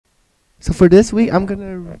So for this week, I'm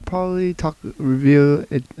gonna probably talk review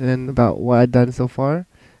it and about what I've done so far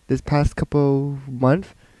this past couple months.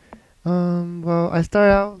 Well, I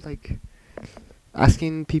started out like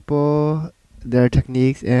asking people their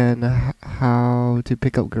techniques and how to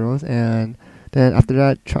pick up girls, and then after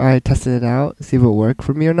that, try testing it out, see if it worked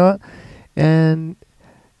for me or not. And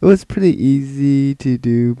it was pretty easy to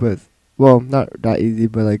do, but well, not that easy,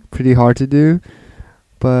 but like pretty hard to do.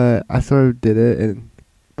 But I sort of did it, and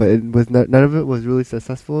but it was none of it was really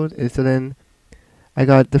successful. And so then I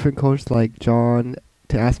got different coaches like John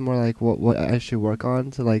to ask more like what I should work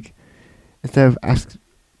on. So like instead of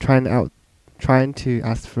trying out trying to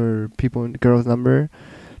ask for people girls number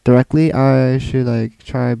directly, I should like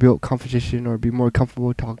try build conversation or be more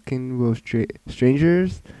comfortable talking with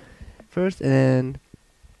strangers first, and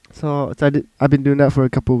then I've been doing that for a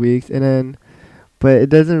couple of weeks, and then but it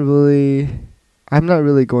doesn't really. I'm not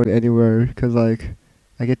really going anywhere because like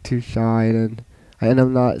I get too shy, and then I end up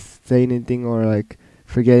not saying anything or like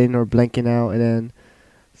forgetting or blanking out, and then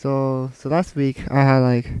so last week I had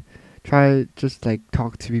like try just like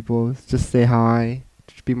talk to people, just say hi,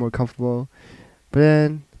 just be more comfortable.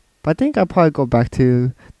 But I think I'll probably go back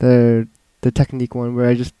to the technique one where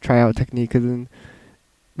I just try out technique, cause then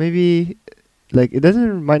maybe like it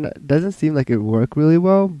doesn't seem like it worked really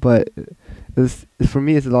well, but for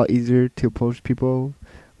me it's a lot easier to approach people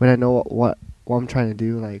when I know what I'm trying to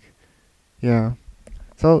do. Like yeah,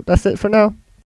 so that's it for now.